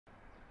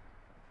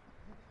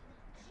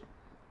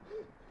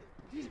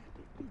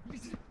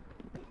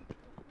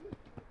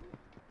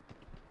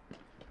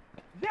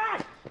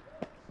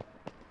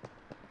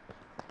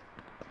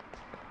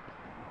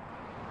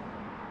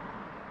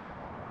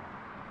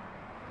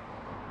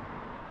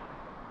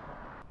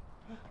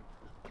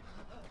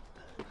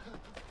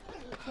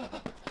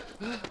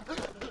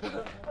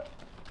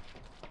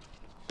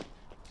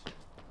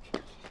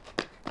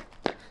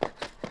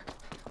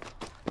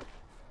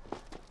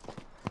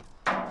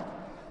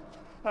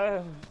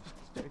아유,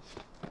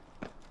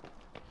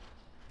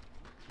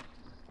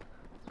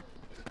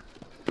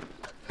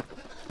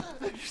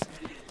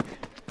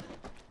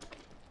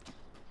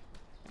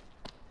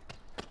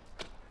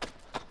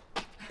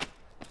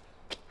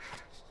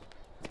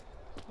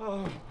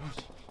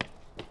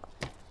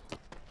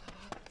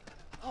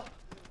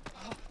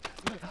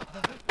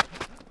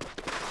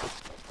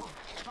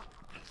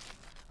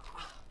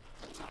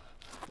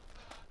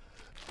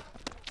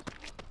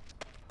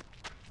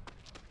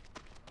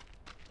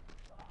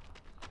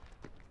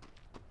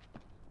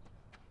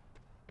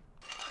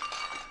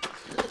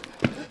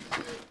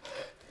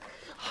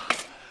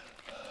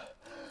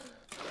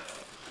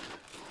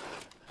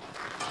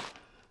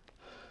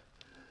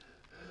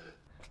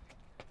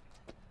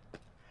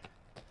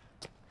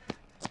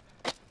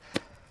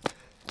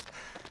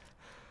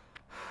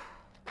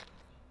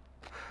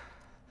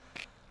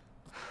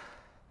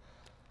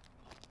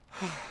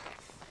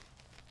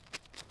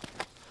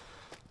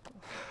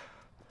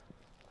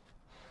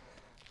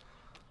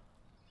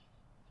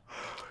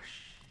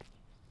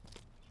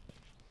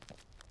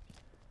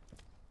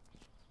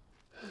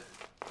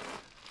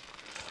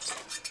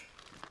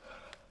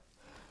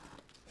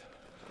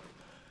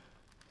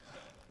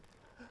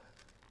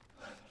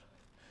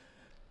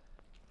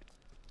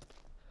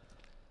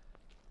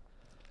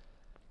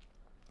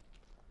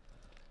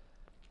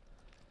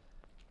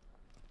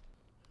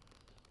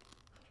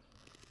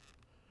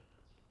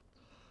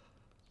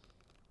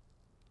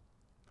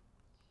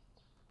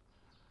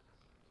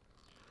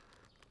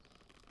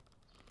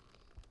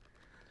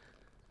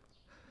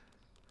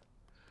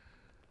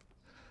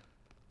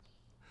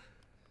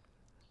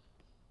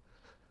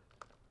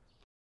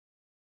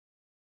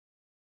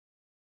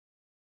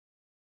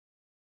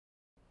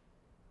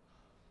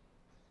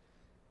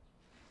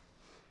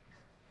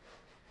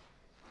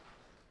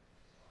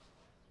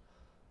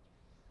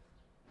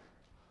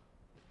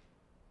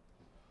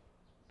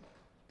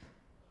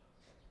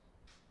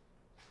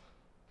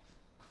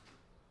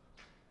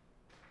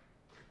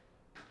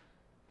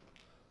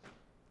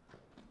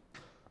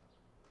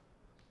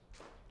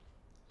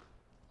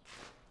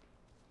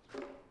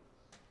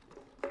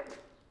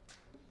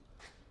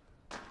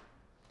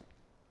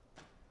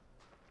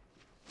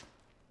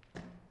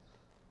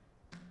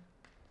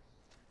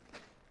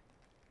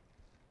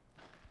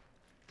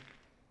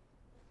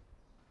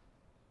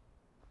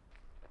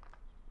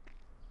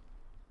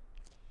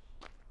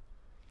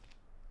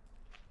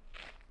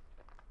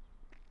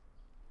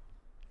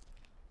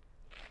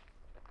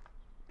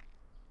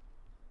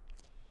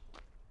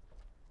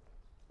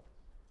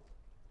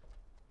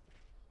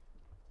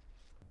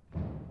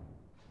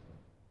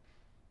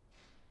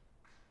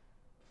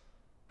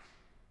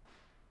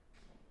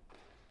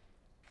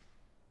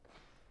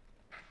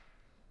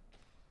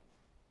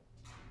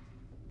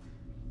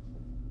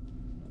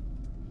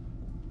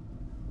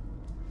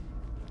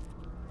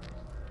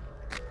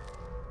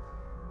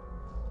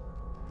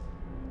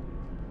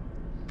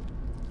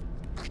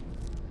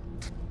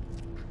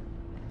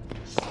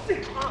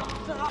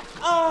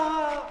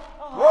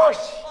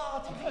 오씨!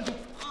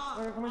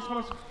 가만히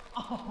있어.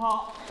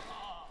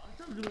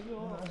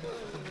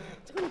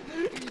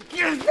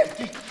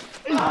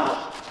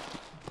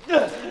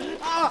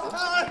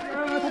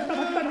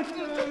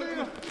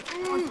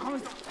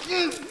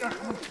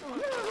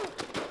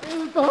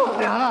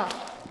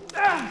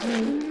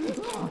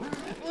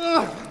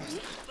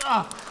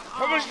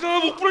 가만히 있어,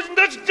 못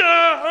부러진다 진짜.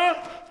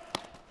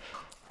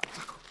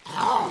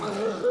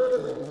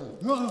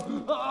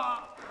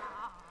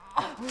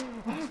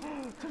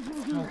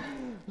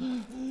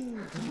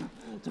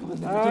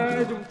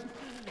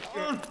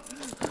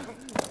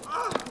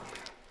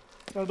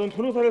 야, 넌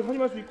변호사를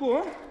선임할 수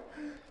있고,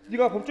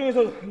 네가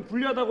법정에서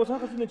불리하다고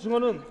생각할 수 있는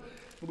증언은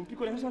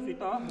묵비권에 행사할 수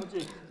있다,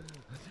 맞지?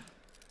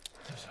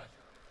 잠시만,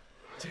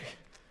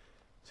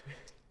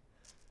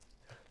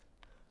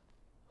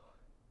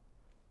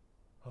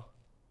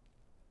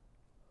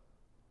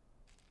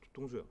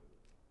 동수야.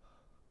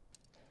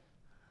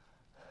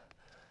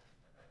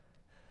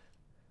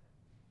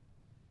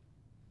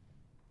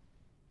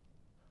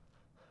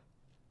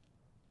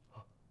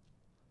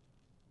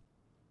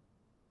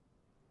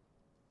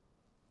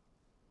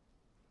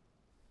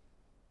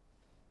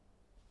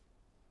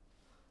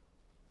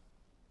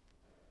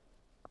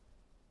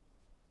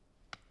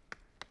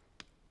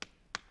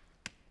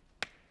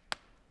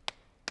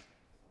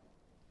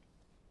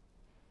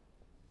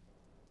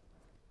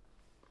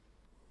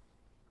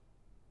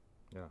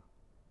 야,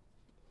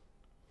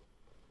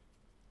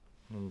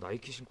 넌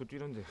나이키 신고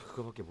뛰는데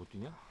그거밖에 못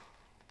뛰냐?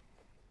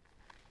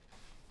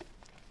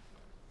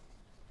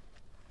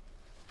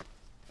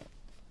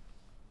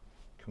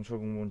 경찰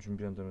공무원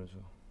준비한다면서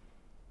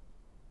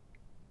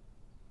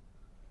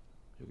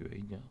여기 왜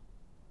있냐?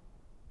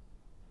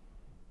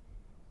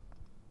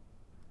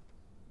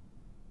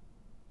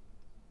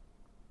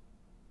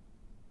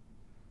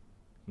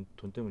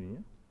 돈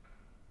때문이냐?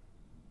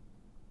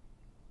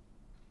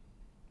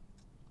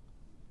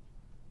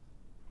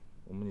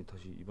 어머니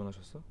다시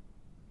입원하셨어?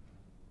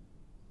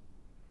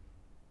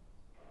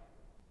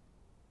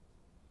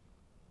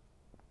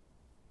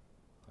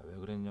 아, 왜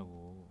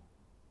그랬냐고.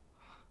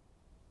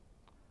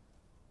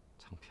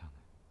 창피하네.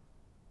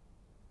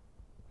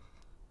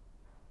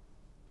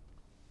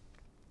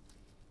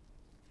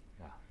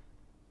 야,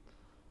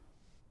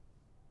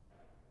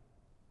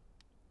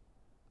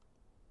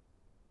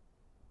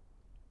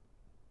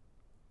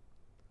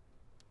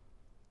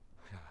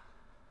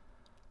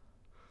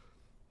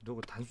 너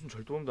그 단순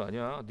절도범도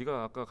아니야.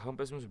 네가 아까 가방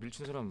뺏으면서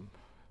밀친 사람,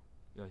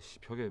 야, 씨,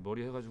 벽에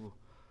머리 해가지고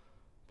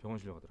병원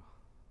실려가더라.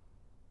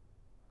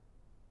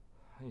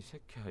 아니 이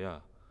새끼야,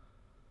 야,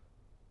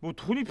 뭐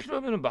돈이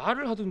필요하면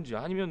말을 하든지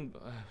아니면,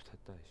 아휴,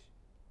 됐다. 씨.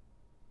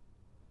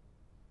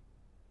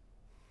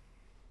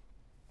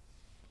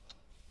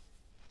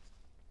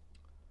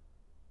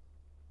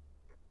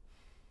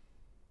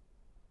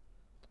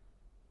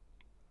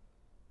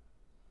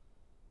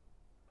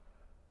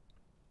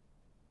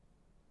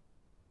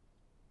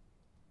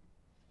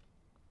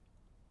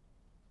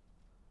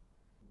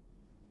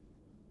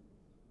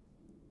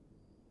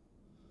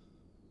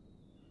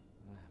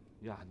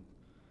 야,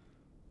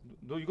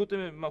 너 이것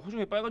때문에 막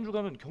호중에 빨간 줄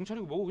가면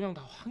경찰이고 뭐고 그냥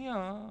다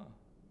황이야.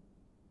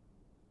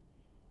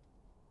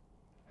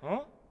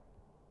 어?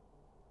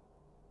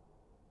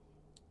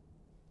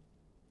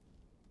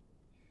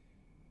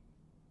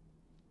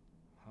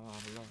 아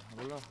몰라,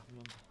 몰라, 몰라.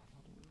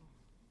 나도 몰라.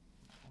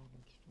 아,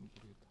 뭔지 좀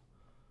모르겠다.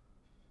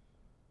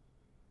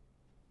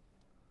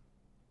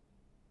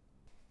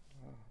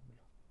 아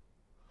몰라.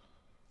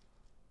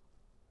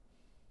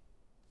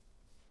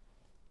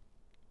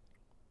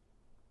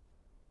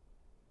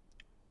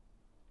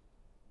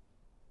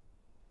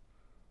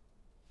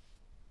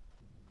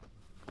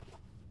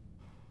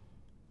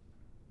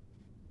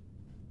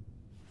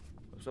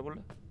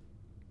 써볼래?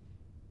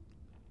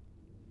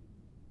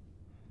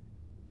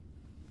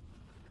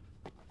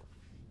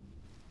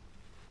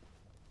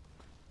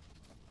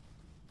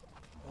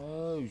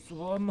 아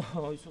있어봐, 엄마.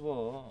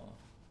 있어봐.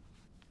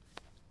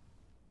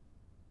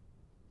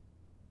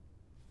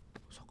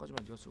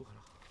 석까지만 네가 쓰고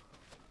가라.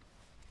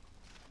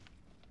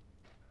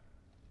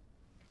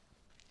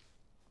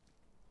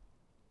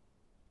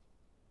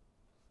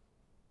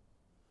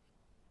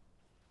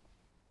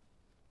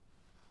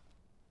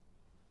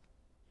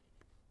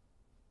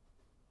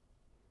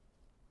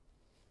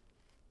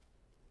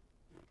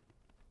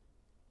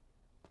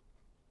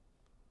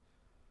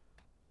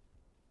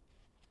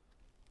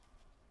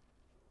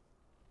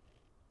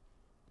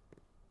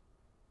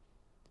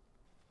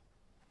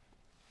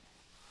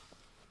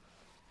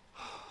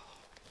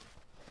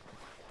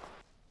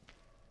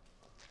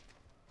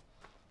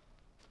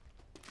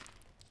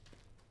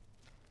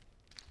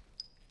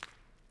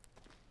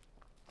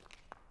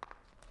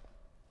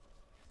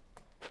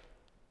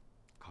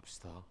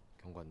 갑시다,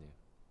 경관님.